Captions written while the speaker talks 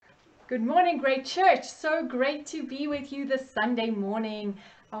Good morning, great church. So great to be with you this Sunday morning,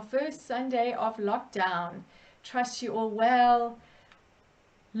 our first Sunday of lockdown. Trust you all well,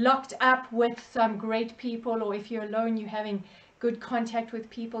 locked up with some great people, or if you're alone, you're having good contact with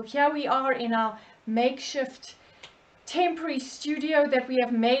people. Here we are in our makeshift temporary studio that we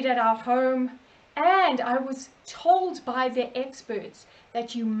have made at our home. And I was told by the experts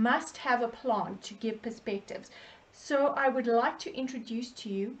that you must have a plant to give perspectives. So I would like to introduce to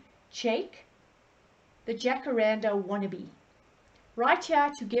you Jake, the jacaranda wannabe, right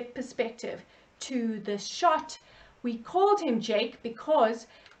here to give perspective to the shot. We called him Jake because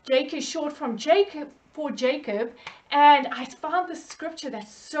Jake is short from Jacob, for Jacob, and I found this scripture that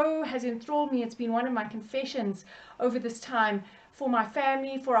so has enthralled me. It's been one of my confessions over this time for my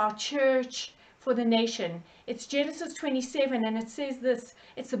family, for our church, for the nation. It's Genesis 27, and it says this.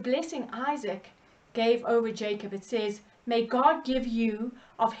 It's the blessing Isaac gave over Jacob. It says, "May God give you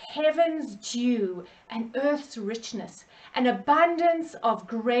of heaven's dew and earth's richness, an abundance of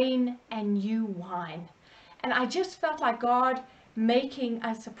grain and new wine." And I just felt like God making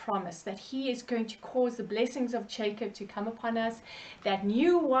us a promise that he is going to cause the blessings of Jacob to come upon us, that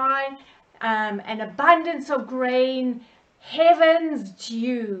new wine, an abundance of grain, heaven's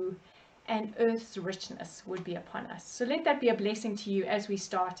dew, and earth's richness would be upon us. So let that be a blessing to you as we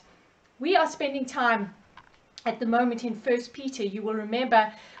start. We are spending time at the moment in 1 Peter. You will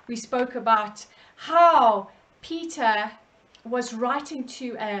remember we spoke about how Peter was writing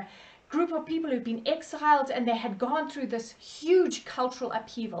to a group of people who've been exiled, and they had gone through this huge cultural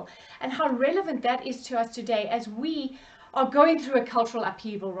upheaval, and how relevant that is to us today as we are going through a cultural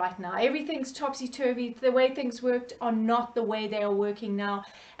upheaval right now. Everything's topsy-turvy. The way things worked are not the way they are working now,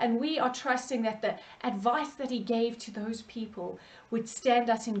 and we are trusting that the advice that he gave to those people would stand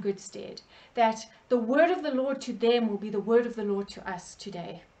us in good stead, that the word of the Lord to them will be the word of the Lord to us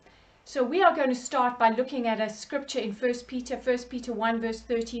today. So we are going to start by looking at a scripture in 1 Peter 1 verse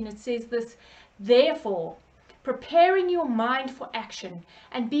 13. It says this: "Therefore, preparing your mind for action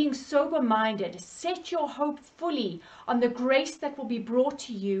and being sober-minded, set your hope fully on the grace that will be brought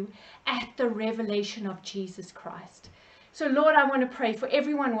to you at the revelation of Jesus Christ." So Lord, I want to pray for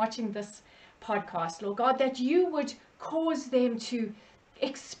everyone watching this podcast, Lord God, that you would cause them to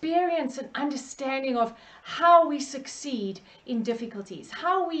experience an understanding of how we succeed in difficulties,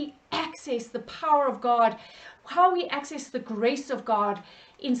 how we access the power of God, how we access the grace of God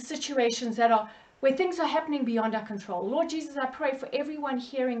in situations that are where things are happening beyond our control. Lord Jesus, I pray for everyone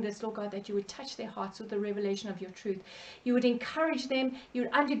hearing this, Lord God, that you would touch their hearts with the revelation of your truth. You would encourage them, you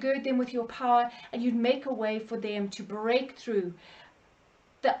would undergird them with your power, and you'd make a way for them to break through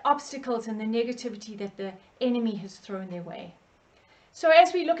the obstacles and the negativity that the enemy has thrown their way. So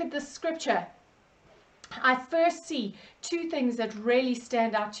as we look at this scripture, I first see two things that really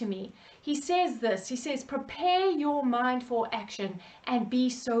stand out to me. He says this, he says, "Prepare your mind for action and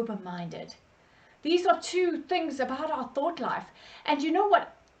be sober-minded." These are two things about our thought life. And you know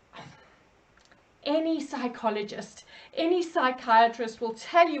what? Any psychologist, any psychiatrist will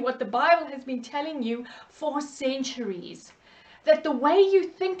tell you what the Bible has been telling you for centuries. That the way you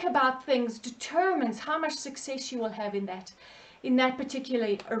think about things determines how much success you will have in that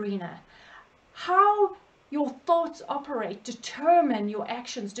particular arena. How your thoughts operate determine your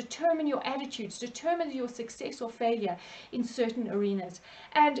actions, determine your attitudes, determine your success or failure in certain arenas.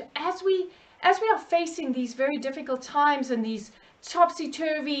 And as we are facing these very difficult times and these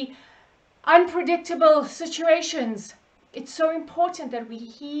topsy-turvy, unpredictable situations, it's so important that we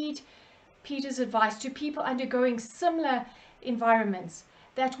heed Peter's advice to people undergoing similar environments,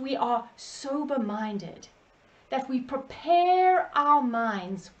 that we are sober-minded, that we prepare our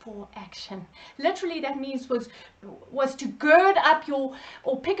minds for action. Literally, that means was to gird up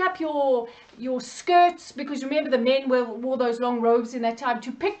or pick up your skirts, because remember the men wore those long robes in that time,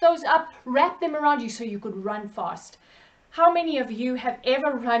 to pick those up, wrap them around you so you could run fast. How many of you have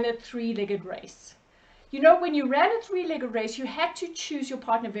ever run a three-legged race? You know, when you ran a three-legged race, you had to choose your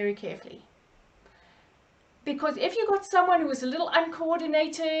partner very carefully. Because if you got someone who was a little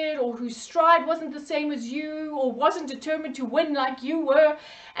uncoordinated, or whose stride wasn't the same as you, or wasn't determined to win like you were,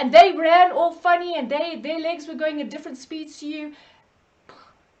 and they ran all funny and their legs were going at different speeds to you,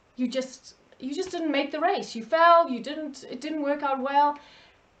 you just didn't make the race. You fell, it didn't work out well.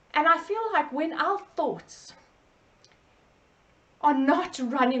 And I feel like when our thoughts are not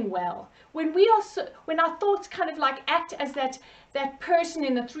running well, when our thoughts kind of like act as that person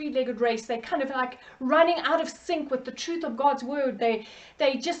in a three-legged race, they're kind of like running out of sync with the truth of God's word,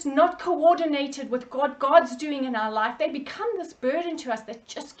 they just not coordinated with God's doing in our life, they become this burden to us that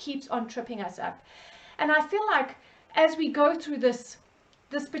just keeps on tripping us up. And I feel like as we go through this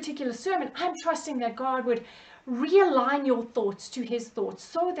this particular sermon, I'm trusting that God would realign your thoughts to his thoughts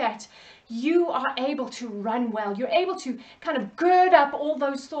so that you are able to run well. You're able to kind of gird up all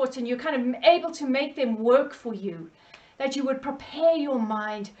those thoughts and you're kind of able to make them work for you. That you would prepare your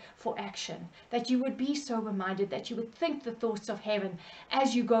mind for action, that you would be sober-minded, that you would think the thoughts of heaven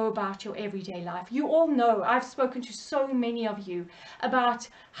as you go about your everyday life. You all know, I've spoken to so many of you about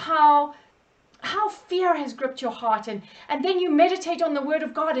how fear has gripped your heart, and then you meditate on the word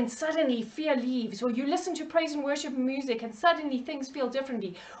of God and suddenly fear leaves, or you listen to praise and worship music and suddenly things feel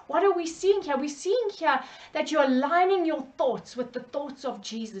differently. What are we seeing here? We're seeing here that you're aligning your thoughts with the thoughts of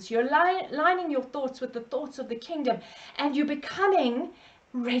Jesus. You're aligning your thoughts with the thoughts of the kingdom, and you're becoming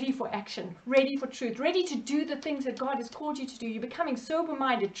ready for action, ready for truth, ready to do the things that God has called you to do. You're becoming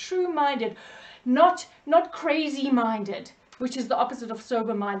sober-minded, true-minded, not crazy-minded, which is the opposite of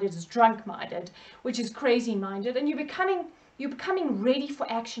sober-minded, is drunk-minded, which is crazy-minded. And you're becoming ready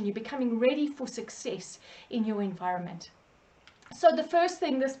for action. You're becoming ready for success in your environment. So the first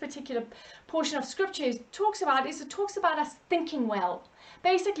thing this particular portion of scripture talks about us thinking well.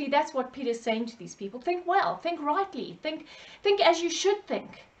 Basically, that's what Peter's saying to these people. Think well, think rightly, think as you should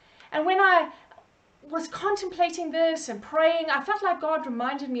think. And when I was contemplating this and praying, I felt like God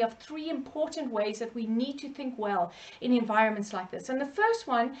reminded me of 3 important ways that we need to think well in environments like this. And the first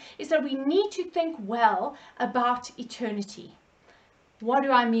one is that we need to think well about eternity. What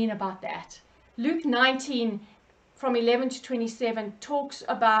do I mean about that? Luke 19 from 11 to 27 talks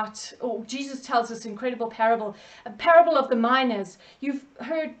about, or Jesus tells this incredible parable, a parable of the miners. You've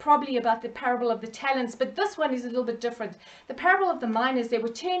heard probably about the parable of the talents, but this one is a little bit different. The parable of the miners, there were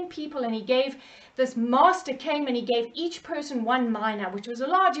 10 people, and this master came and he gave each person 1 mina, which was a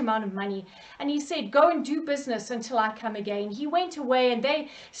large amount of money. And he said, go and do business until I come again. He went away, and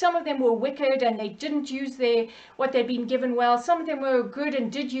some of them were wicked and they didn't use what they'd been given well. Some of them were good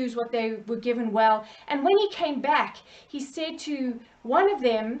and did use what they were given well. And when he came back, he said to one of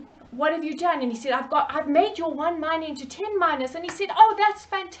them, what have you done? And he said, I've made your 1 mina into 10 minas. And he said, oh, that's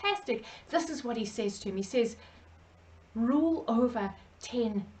fantastic. This is what he says to him. He says, rule over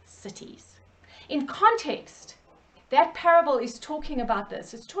 10 cities. In context, that parable is talking about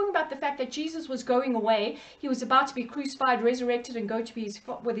this. It's talking about the fact that Jesus was going away. He was about to be crucified, resurrected, and go to be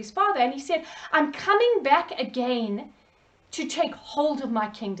with his Father. And he said, I'm coming back again to take hold of my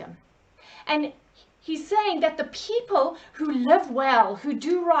kingdom. And he's saying that the people who live well, who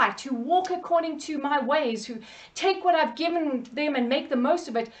do right, who walk according to my ways, who take what I've given them and make the most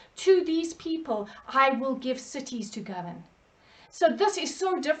of it, to these people I will give cities to govern. So this is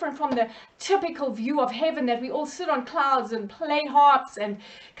so different from the typical view of heaven, that we all sit on clouds and play harps and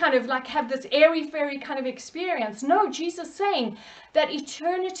kind of like have this airy-fairy kind of experience. No, Jesus is saying that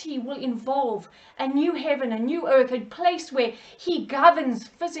eternity will involve a new heaven, a new earth, a place where he governs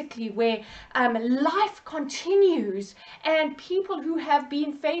physically, where life continues, and people who have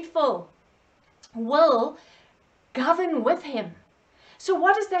been faithful will govern with him. So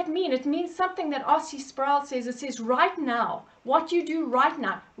what does that mean? It means something that R.C. Sproul says. It says, right now, what you do right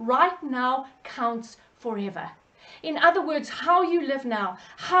now counts forever. In other words, how you live now,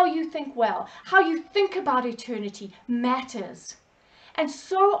 how you think well, how you think about eternity matters. And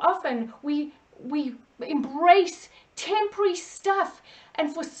so often we embrace temporary stuff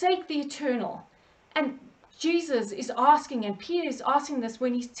and forsake the eternal. And Jesus is asking, and Peter is asking this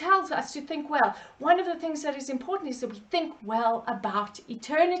when he tells us to think well. One of the things that is important is that we think well about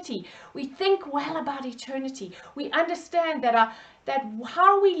eternity. We think well about eternity. We understand that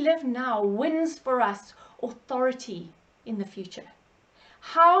how we live now wins for us authority in the future.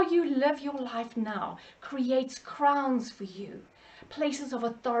 How you live your life now creates crowns for you, places of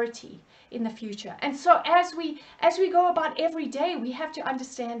authority in the future. And so as we go about every day, we have to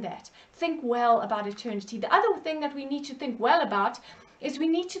understand that. Think well about eternity. The other thing that we need to think well about is we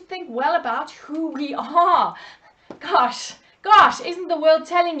need to think well about who we are. Gosh, isn't the world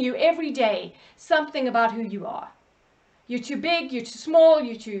telling you every day something about who you are? You're too big, you're too small,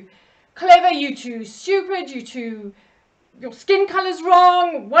 you're too clever, you're too stupid, your skin color's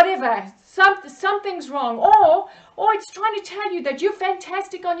wrong, whatever. Something's wrong. Or it's trying to tell you that you're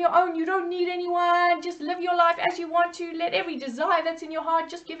fantastic on your own. You don't need anyone. Just live your life as you want to. Let every desire that's in your heart,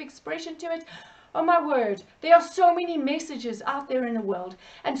 just give expression to it. Oh my word, there are so many messages out there in the world,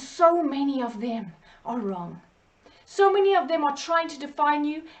 and so many of them are wrong. So many of them are trying to define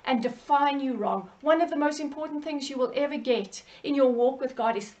you and define you wrong. One of the most important things you will ever get in your walk with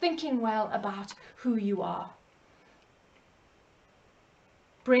God is thinking well about who you are.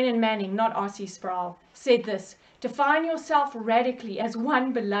 Brennan Manning, not R.C. Sproul, said this: Define yourself radically as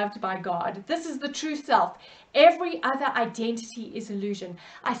one beloved by God. This is the true self. Every other identity is illusion.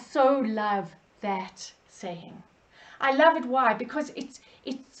 I so love that saying. I love it. Why? Because it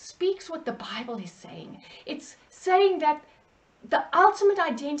speaks what the Bible is saying. It's saying that the ultimate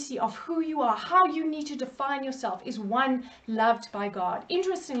identity of who you are, how you need to define yourself, is one loved by God.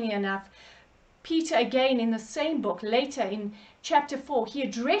 Interestingly enough, Peter, again in the same book, later in chapter 4, he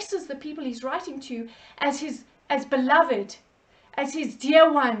addresses the people he's writing to as beloved, as his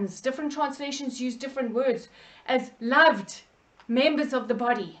dear ones. Different translations use different words, as loved members of the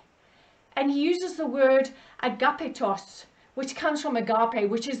body. And he uses the word agapetos, which comes from agape,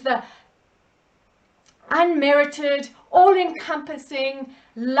 which is the unmerited, all-encompassing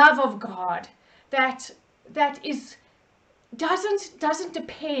love of God that doesn't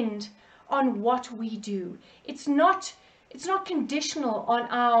depend on what we do. It's not conditional on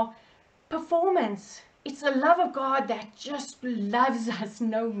our performance. It's the love of God that just loves us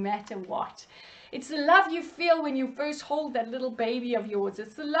no matter what. It's the love you feel when you first hold that little baby of yours.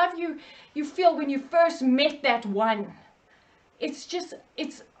 It's the love you feel when you first met that one. It's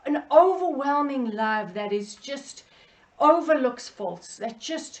an overwhelming love that is just overlooks faults, that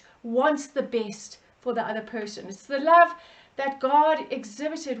just wants the best for the other person. It's the love that God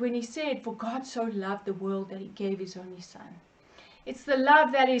exhibited when he said, "For God so loved the world that he gave his only son." It's the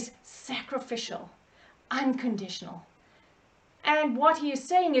love that is sacrificial, unconditional. And what he is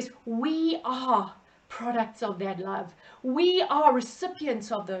saying is, we are products of that love. We are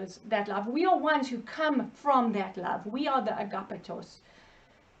recipients of that love. We are ones who come from that love. We are the agapetos.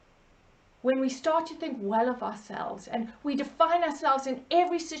 When we start to think well of ourselves and we define ourselves in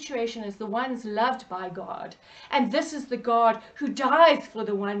every situation as the ones loved by God, and this is the God who dies for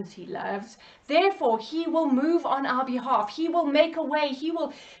the ones he loves, therefore he will move on our behalf. He will make a way. He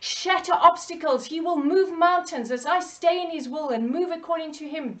will shatter obstacles. He will move mountains as I stay in his will and move according to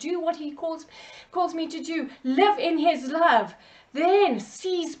him, do what he calls me to do, live in his love. Then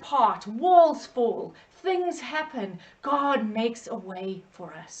seas part, walls fall, things happen. God makes a way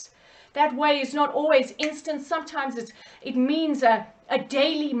for us. That way is not always instant. Sometimes it means a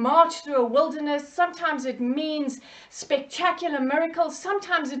daily march through a wilderness. Sometimes it means spectacular miracles.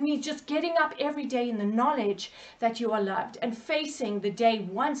 Sometimes it means just getting up every day in the knowledge that you are loved and facing the day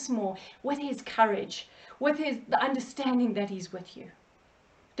once more with his courage, with the understanding that he's with you.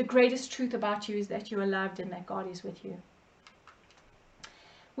 The greatest truth about you is that you are loved and that God is with you.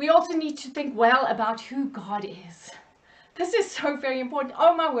 We also need to think well about who God is. This is so very important.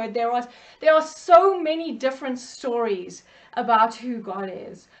 Oh my word, there are so many different stories about who God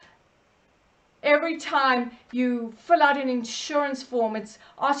is. Every time you fill out an insurance form, it's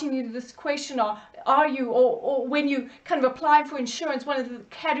asking you this question, or when you kind of apply for insurance, one of the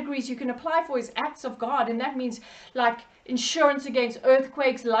categories you can apply for is acts of God, and that means like insurance against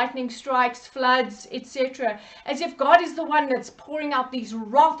earthquakes, lightning strikes, floods, etc. As if God is the one that's pouring out these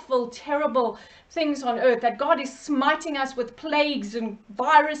wrathful, terrible things on earth, that God is smiting us with plagues and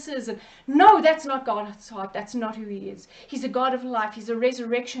viruses. And no, that's not God's heart. That's not who he is. He's a God of life. He's a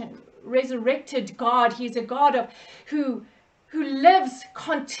resurrected God. He's a God who lives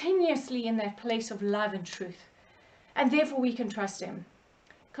continuously in that place of love and truth. And therefore we can trust him.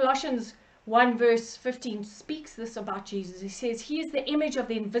 Colossians 1 verse 15 speaks this about Jesus. He says, he is the image of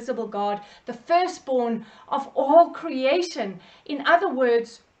the invisible God, the firstborn of all creation. In other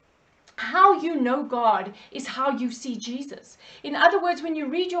words, how you know God is how you see Jesus. In other words, when you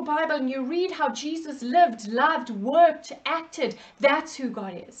read your Bible and you read how Jesus lived, loved, worked, acted, that's who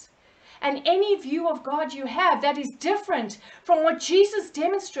God is. And any view of God you have that is different from what Jesus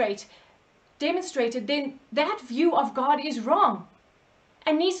demonstrated, then that view of God is wrong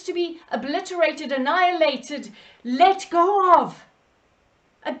and needs to be obliterated, annihilated, let go of.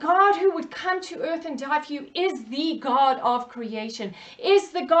 A God who would come to earth and die for you is the God of creation, is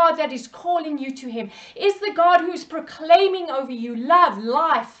the God that is calling you to him, is the God who's proclaiming over you love,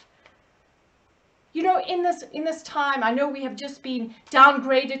 life. You know, in this time, I know we have just been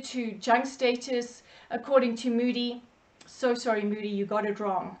downgraded to junk status according to Moody. So sorry, Moody, you got it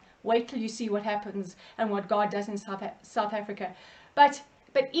wrong. Wait till you see what happens and what God does in South Africa. But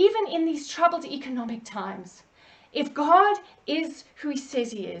even in these troubled economic times, if God is who he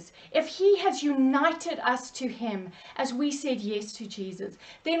says he is, if he has united us to him as we said yes to Jesus,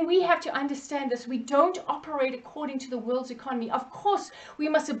 then we have to understand this. We don't operate according to the world's economy. Of course, we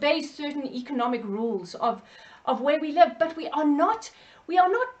must obey certain economic rules of where we live, but we are not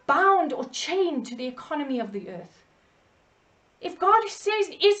bound or chained to the economy of the earth. If God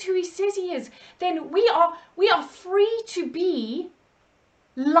is who he says he is, then we are free to be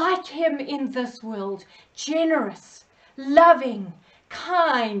like him in this world, generous, loving,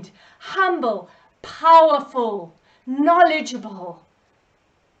 kind, humble, powerful, knowledgeable.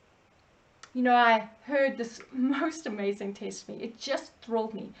 You know, I heard this most amazing testimony. It just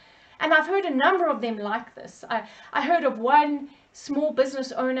thrilled me. And I've heard a number of them like this. I heard of one small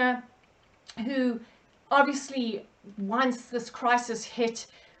business owner who obviously, once this crisis hit,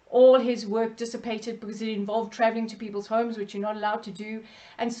 all his work dissipated because it involved traveling to people's homes, which you're not allowed to do.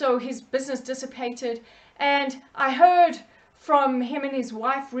 And so his business dissipated. And I heard from him and his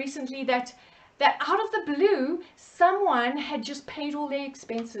wife recently that out of the blue, someone had just paid all their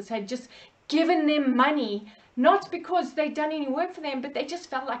expenses, had just given them money, not because they'd done any work for them, but they just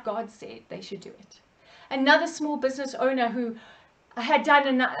felt like God said they should do it. Another small business owner who had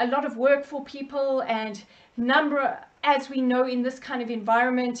done a lot of work for people, and as we know in this kind of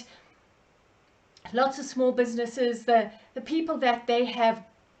environment, lots of small businesses, the people that they have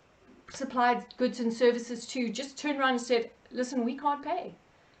supplied goods and services to just turned around and said, listen, we can't pay.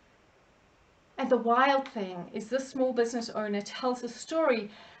 And the wild thing is, this small business owner tells a story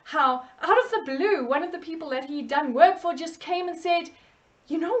how out of the blue, one of the people that he'd done work for just came and said,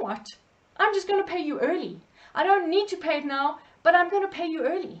 you know what, I'm just going to pay you early. I don't need to pay it now, but I'm going to pay you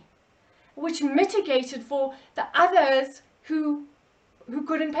early, which mitigated for the others who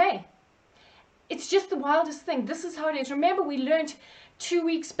couldn't pay. It's just the wildest thing. This is how it is. Remember, we learned 2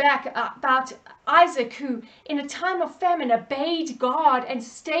 weeks back about Isaac, who in a time of famine obeyed God and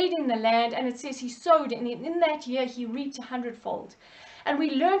stayed in the land, and it says he sowed, and in that year he reaped 100-fold. And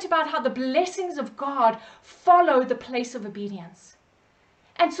we learned about how the blessings of God follow the place of obedience.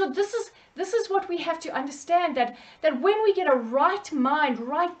 And so this is what we have to understand, that when we get a right mind,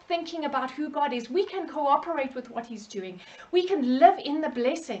 right thinking about who God is, we can cooperate with what he's doing. We can live in the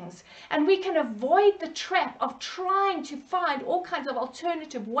blessings, and we can avoid the trap of trying to find all kinds of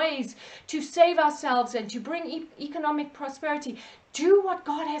alternative ways to save ourselves and to bring economic prosperity. Do what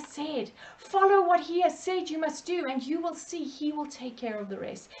God has said. Follow what he has said you must do, and you will see he will take care of the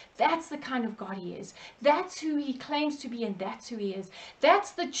rest. That's the kind of God he is. That's who he claims to be, and that's who he is.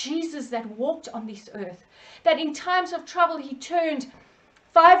 That's the Jesus that walked on this earth. That in times of trouble, he turned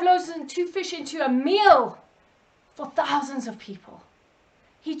 5 loaves and 2 fish into a meal for thousands of people.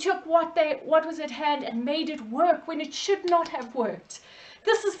 He took what was at hand and made it work when it should not have worked.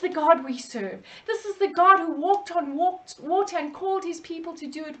 This is the God we serve. This is the God who walked on water and called his people to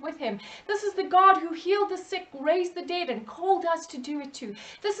do it with him. This is the God who healed the sick, raised the dead, and called us to do it too.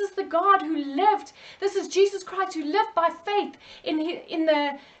 This is the God who lived. This is Jesus Christ, who lived by faith in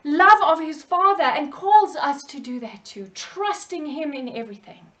the love of his Father, and calls us to do that too, trusting him in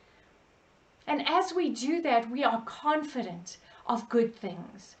everything. And as we do that, we are confident of good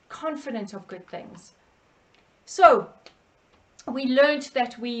things. Confident of good things. So, we learned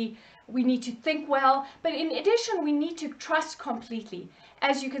that we need to think well, but in addition, we need to trust completely.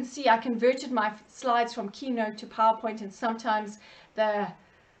 As you can see, I converted my slides from Keynote to PowerPoint, and sometimes the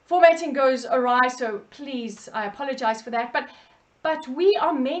formatting goes awry, so please, I apologize for that. But we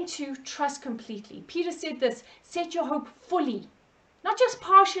are meant to trust completely. Peter said this: set your hope fully, not just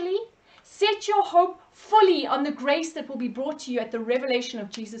partially. Set your hope fully on the grace that will be brought to you at the revelation of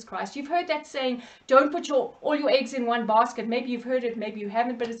Jesus Christ. You've heard that saying, don't put all your eggs in one basket. Maybe you've heard it, maybe you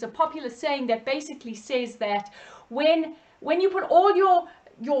haven't, but it's a popular saying that basically says that when you put all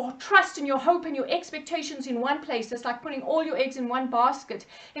your trust and your hope and your expectations in one place, it's like putting all your eggs in one basket.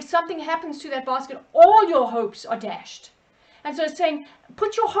 If something happens to that basket, all your hopes are dashed. And so it's saying,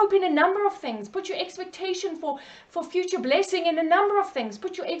 put your hope in a number of things. Put your expectation for future blessing in a number of things.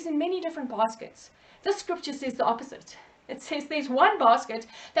 Put your eggs in many different baskets. This scripture says the opposite. It says there's one basket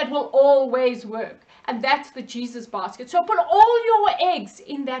that will always work, and that's the Jesus basket. So put all your eggs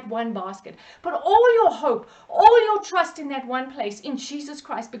in that one basket. Put all your hope, all your trust in that one place, in Jesus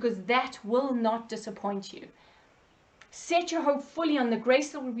Christ, because that will not disappoint you. Set your hope fully on the grace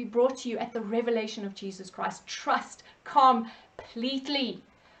that will be brought to you at the revelation of Jesus Christ. Trust completely.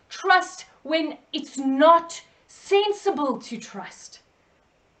 Trust when it's not sensible to trust.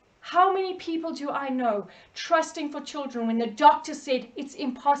 How many people do I know trusting for children when the doctor said it's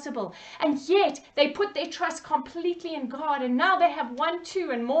impossible, and yet they put their trust completely in God, and now they have 1,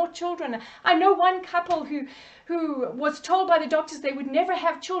 2, and more children. I know one couple who was told by the doctors they would never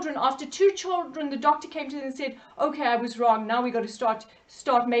have children. After 2 children, the doctor came to them and said, okay, I was wrong. Now we got to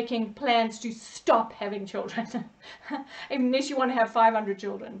start making plans to stop having children. Unless you want to have 500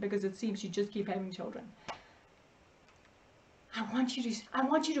 children, because it seems you just keep having children. I want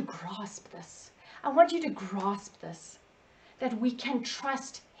you to grasp this. I want you to grasp this, that we can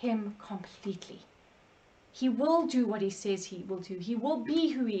trust him completely. He will do what he says he will do. He will be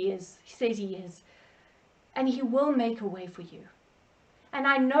who he says he is. And he will make a way for you. And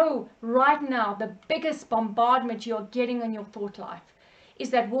I know right now the biggest bombardment you're getting in your thought life is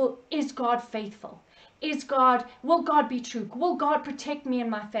that, is God faithful? Will God be true? Will God protect me and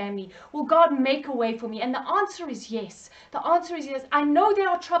my family? Will God make a way for me? And the answer is yes. The answer is yes. I know there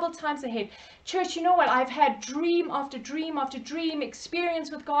are troubled times ahead. Church, you know what? I've had dream after dream after dream, experience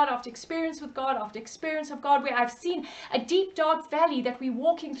with God after experience with God after experience of God, where I've seen a deep, dark valley that we're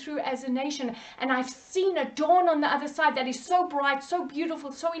walking through as a nation. And I've seen a dawn on the other side that is so bright, so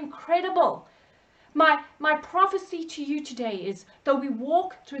beautiful, so incredible. My prophecy to you today is, though we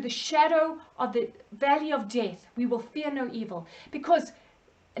walk through the shadow of the valley of death, we will fear no evil. Because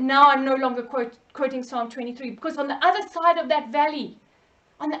now I'm no longer quoting Psalm 23, because on the other side of that valley,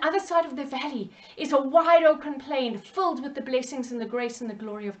 on the other side of the valley is a wide open plain filled with the blessings and the grace and the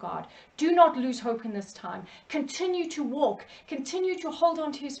glory of God. Do not lose hope in this time. Continue to walk. Continue to hold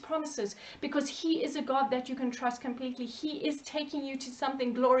on to his promises, because he is a God that you can trust completely. He is taking you to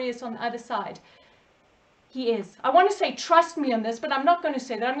something glorious on the other side. He is. I want to say trust me on this, but I'm not going to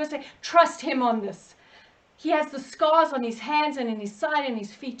say that. I'm going to say trust him on this. He has the scars on his hands and in his side and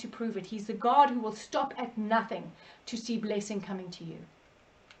his feet to prove it. He's the God who will stop at nothing to see blessing coming to you.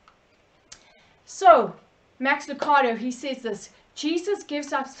 So, Max Lucado, he says this: Jesus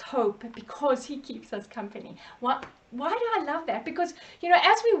gives us hope because he keeps us company. Why do I love that? Because, you know,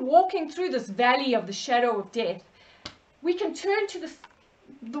 as we're walking through this valley of the shadow of death, we can turn to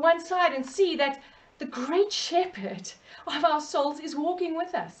the one side and see that the great shepherd of our souls is walking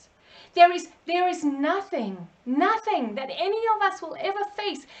with us. There is nothing that any of us will ever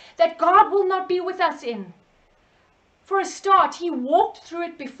face that God will not be with us in. For a start, he walked through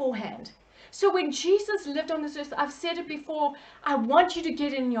it beforehand. So when Jesus lived on this earth, I've said it before, I want you to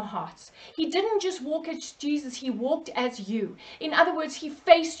get it in your hearts. He didn't just walk as Jesus, he walked as you. In other words, he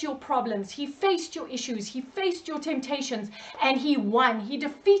faced your problems, he faced your issues, he faced your temptations, and he won. He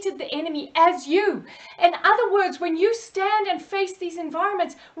defeated the enemy as you. In other words, when you stand and face these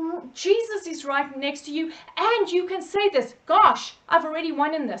environments, Jesus is right next to you, and you can say this: gosh, I've already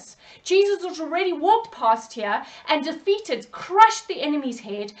won in this. Jesus has already walked past here and defeated, crushed the enemy's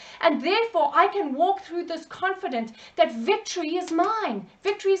head, and therefore I can walk through this confident that victory is mine.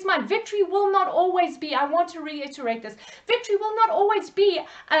 Victory is mine. Victory will not always be, I want to reiterate this, victory will not always be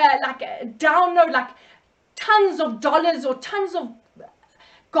like a download, like tons of dollars or tons of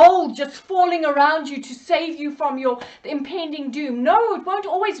gold just falling around you to save you from your impending doom. No, it won't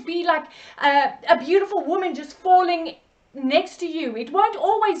always be like a beautiful woman just falling next to you. It won't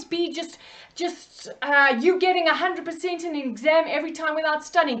always be just you getting 100% in an exam every time without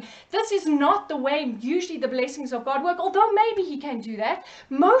studying. This is not the way usually the blessings of God work, although maybe he can do that.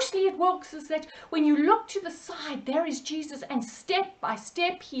 Mostly it works is that when you look to the side, there is Jesus, and step by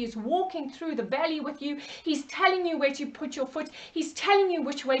step he is walking through the valley with you. He's telling you where to put your foot. He's telling you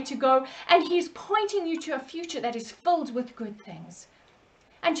which way to go, and he's pointing you to a future that is filled with good things.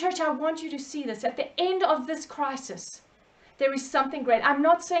 And church, I want you to see this. At the end of this crisis, there is something great. I'm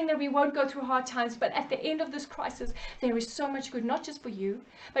not saying that we won't go through hard times, but at the end of this crisis, there is so much good, not just for you,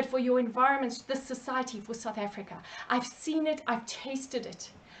 but for your environment, this society, for South Africa. I've seen it. I've tasted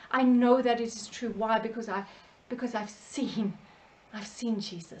it. I know that it is true. Why? Because I've seen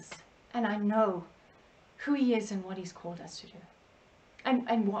Jesus, and I know who he is and what he's called us to do,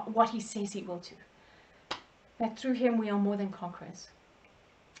 and what he says he will do. That through him we are more than conquerors.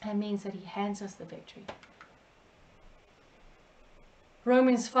 That means that he hands us the victory.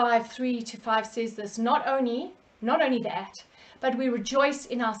 Romans 5:3-5 says this: not only that, but we rejoice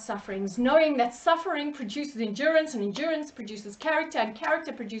in our sufferings, knowing that suffering produces endurance, and endurance produces character, and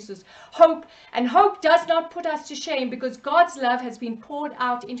character produces hope, and hope does not put us to shame, because God's love has been poured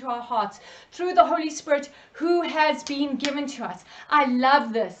out into our hearts through the Holy Spirit who has been given to us. I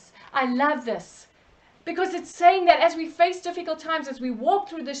love this. I love this. Because it's saying that as we face difficult times, as we walk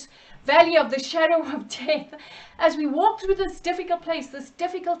through this valley of the shadow of death, as we walk through this difficult place, this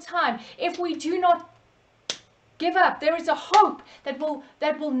difficult time, if we do not give up, there is a hope that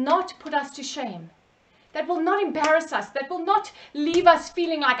will not put us to shame, that will not embarrass us, that will not leave us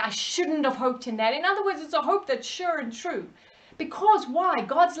feeling like I shouldn't have hoped in that. In other words, it's a hope that's sure and true. Because why?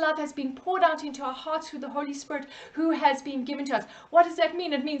 God's love has been poured out into our hearts through the Holy Spirit who has been given to us. What does that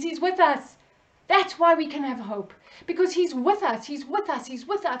mean? It means he's with us. That's why we can have hope, because he's with us, he's with us, he's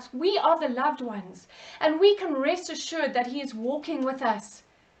with us. We are the loved ones, and we can rest assured that he is walking with us.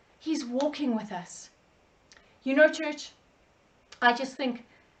 He's walking with us. You know, church, I just think,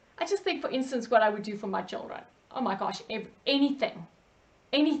 for instance, what I would do for my children. Oh my gosh, anything.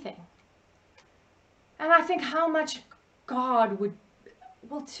 And I think how much God will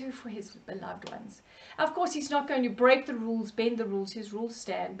do for his beloved ones. Of course, he's not going to break the rules, bend the rules, his rules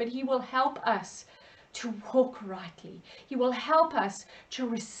stand, but he will help us to walk rightly. He will help us to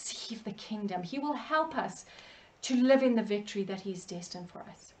receive the kingdom. He will help us to live in the victory that he's destined for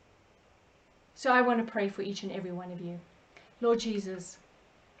us. So I want to pray for each and every one of you. Lord Jesus,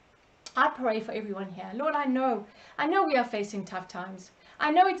 I pray for everyone here. Lord, I know we are facing tough times.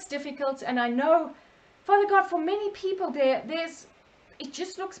 I know it's difficult, and I know, Father God, for many people it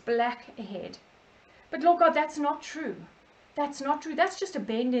just looks black ahead. But Lord God, that's not true. That's not true. That's just a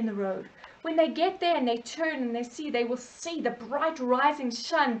bend in the road. When they get there and they turn and they will see the bright rising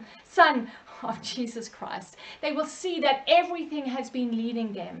sun of Jesus Christ. They will see that everything has been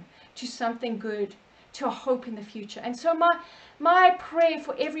leading them to something good, to a hope in the future. And so my prayer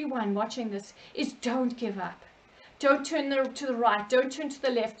for everyone watching this is, don't give up. Don't turn to the right. Don't turn to the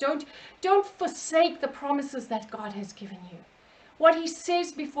left. Don't forsake the promises that God has given you. What he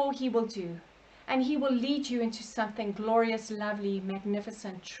says before, he will do. And he will lead you into something glorious, lovely,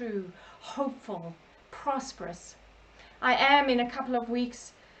 magnificent, true, hopeful, prosperous. I am, in a couple of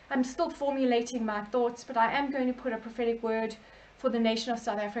weeks, I'm still formulating my thoughts, but I am going to put a prophetic word for the nation of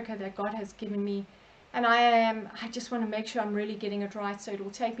South Africa that God has given me. And I just want to make sure I'm really getting it right, so it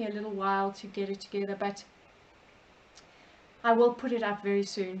will take me a little while to get it together, but I will put it up very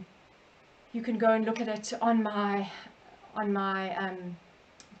soon. You can go and look at it on my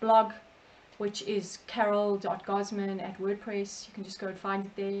blog, which is carol.gosman@wordpress. You can just go and find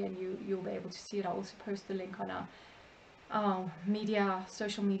it there, and you'll be able to see it. I'll also post the link on our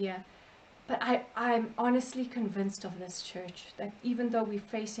social media. But I'm honestly convinced of this church, that even though we're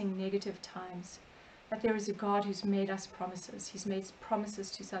facing negative times, that there is a God who's made us promises. He's made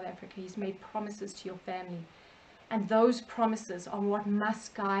promises to South Africa. He's made promises to your family. And those promises are what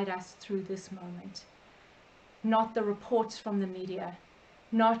must guide us through this moment. Not the reports from the media,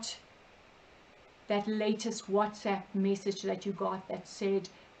 not that latest WhatsApp message that you got that said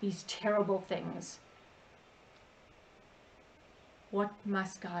these terrible things. What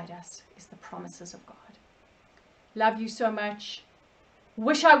must guide us is the promises of God. Love you so much.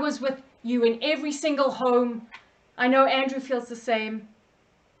 Wish I was with you in every single home. I know Andrew feels the same.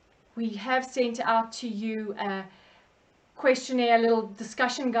 We have sent out to you a questionnaire, a little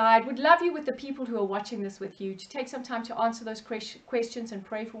discussion guide. Would love you, with the people who are watching this with you, to take some time to answer those questions and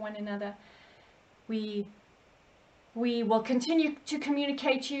pray for one another. We will continue to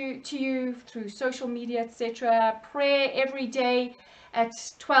communicate to you through social media, etc. Prayer every day at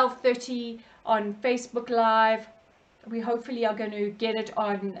 12:30 on Facebook Live. We hopefully are going to get it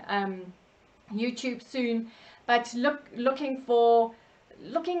on YouTube soon. But looking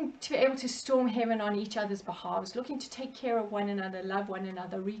to be able to storm heaven on each other's behalves, looking to take care of one another, love one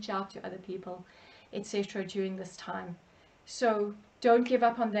another, reach out to other people, etc. during this time. So don't give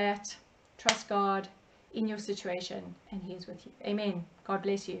up on that. Trust God in your situation, and he is with you. Amen. God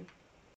bless you.